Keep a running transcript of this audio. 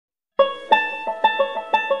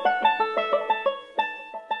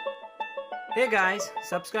Hey guys,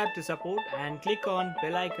 subscribe to support and click on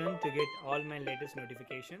bell icon to get all my latest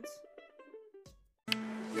notifications.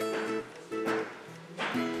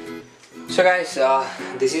 So guys,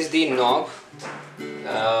 this is the knob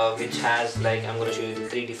which has, like, I'm going to show you the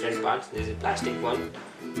three different parts. There is a plastic one,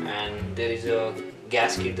 and there is a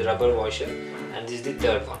gasket, the rubber washer, and this is the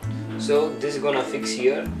third one. So this is gonna fix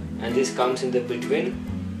here, and this comes in the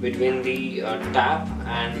between the tap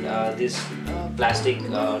and this plastic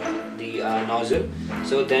nozzle.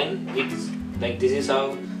 So then it's like this is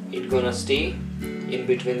how it gonna stay in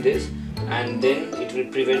between this, and then it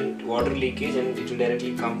will prevent water leakage and it will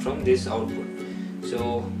directly come from this output.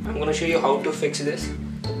 So I'm gonna show you how to fix this,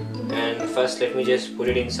 and first let me just put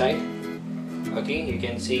it inside. Okay, you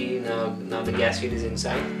can see now the gasket is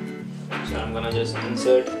inside. So I'm gonna just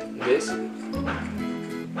insert this.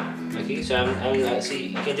 Okay, so I'm see,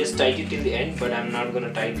 you can just tight it till the end, but I'm not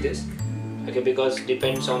gonna tight this. Okay, because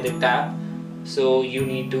depends on the tap, so you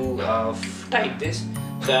need to tight this.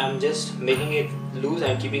 So I'm just making it loose.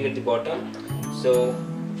 I'm keeping it at the bottom. So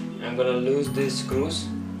I'm gonna lose these screws.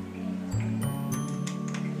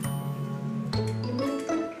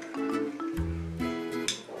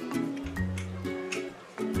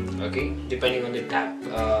 Okay, depending on the tap,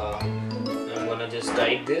 I'm gonna just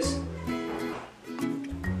tight this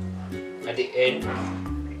at the end.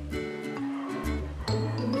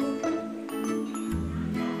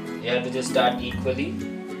 You have to just start equally.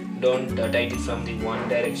 Don't tight it from the one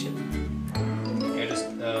direction. You have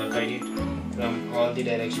to tight it from all the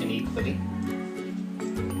direction equally.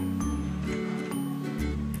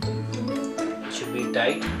 It should be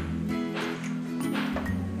tight.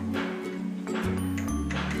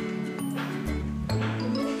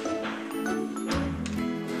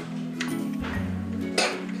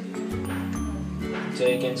 So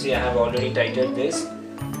you can see I have already tightened this.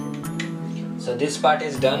 So this part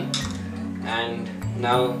is done, and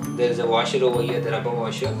now there is a washer over here, the rubber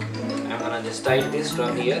washer. I'm gonna just tight this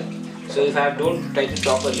from here. So if I don't tight it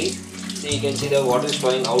properly, see, you can see the water is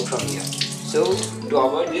flowing out from here. So to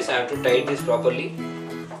avoid this, I have to tight this properly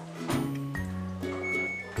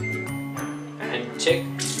and check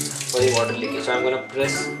for the water leakage. So I'm gonna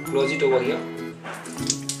close it over here.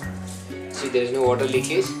 See, there is no water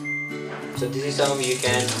leakage. So this is how you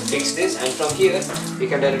can fix this, and from here you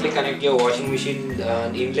can directly connect your washing machine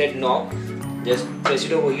inlet knob. Just press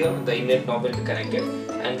it over here, the inlet knob will be connected,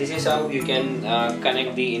 and this is how you can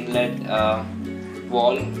connect the inlet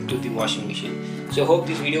wall to the washing machine. So hope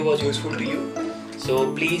this video was useful to you.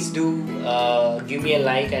 So please do give me a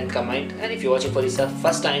like and comment, and if you're watching for this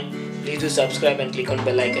first time, please do subscribe and click on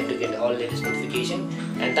bell icon to get all latest notification.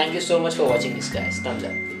 And thank you so much for watching this, guys. Thumbs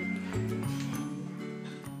up.